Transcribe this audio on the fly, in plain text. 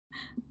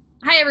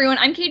Hi, everyone.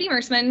 I'm Katy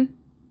Mersmann,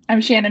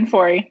 I'm Shannon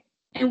Forrey.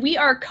 and we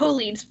are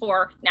co-leads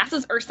for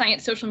NASA's Earth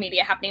Science social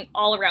media happening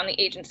all around the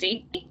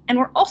agency. And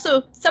we're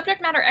also subject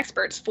matter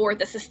experts for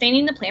the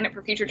Sustaining the Planet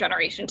for Future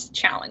Generations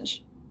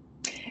Challenge.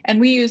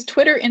 And we use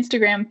Twitter,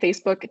 Instagram,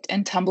 Facebook,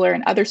 and Tumblr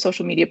and other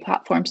social media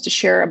platforms to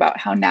share about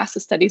how NASA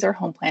studies our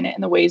home planet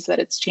and the ways that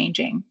it's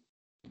changing.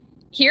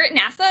 Here at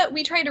NASA,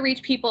 we try to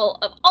reach people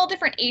of all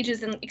different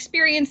ages and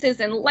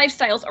experiences and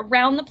lifestyles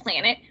around the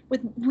planet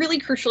with really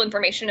crucial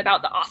information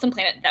about the awesome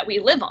planet that we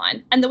live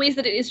on and the ways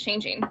that it is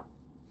changing.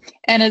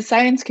 And as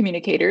science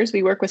communicators,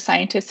 we work with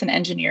scientists and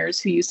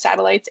engineers who use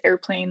satellites,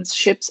 airplanes,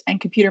 ships,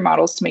 and computer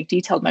models to make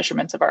detailed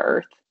measurements of our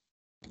Earth.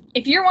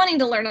 If you're wanting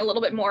to learn a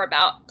little bit more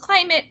about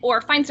climate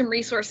or find some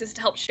resources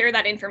to help share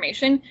that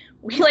information,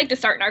 we like to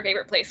start in our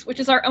favorite place, which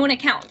is our own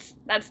accounts.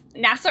 That's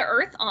NASA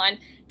Earth on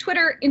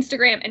Twitter,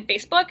 Instagram, and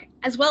Facebook,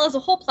 as well as a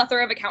whole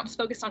plethora of accounts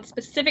focused on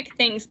specific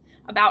things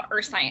about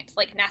Earth science,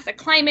 like NASA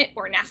Climate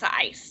or NASA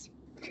Ice.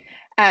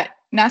 At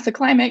NASA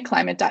Climate,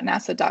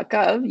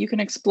 climate.nasa.gov, you can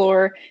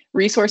explore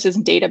resources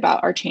and data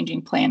about our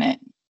changing planet.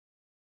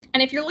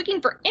 And if you're looking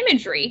for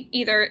imagery,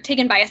 either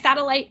taken by a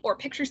satellite or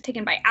pictures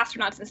taken by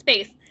astronauts in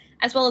space,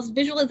 as well as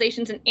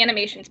visualizations and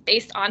animations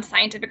based on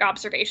scientific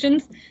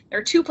observations, there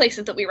are two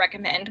places that we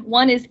recommend.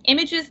 One is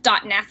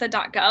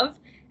images.nasa.gov,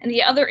 and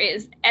the other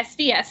is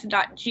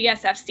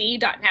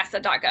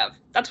svs.gsfc.nasa.gov.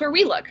 That's where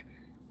we look.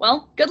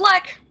 Well, good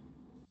luck.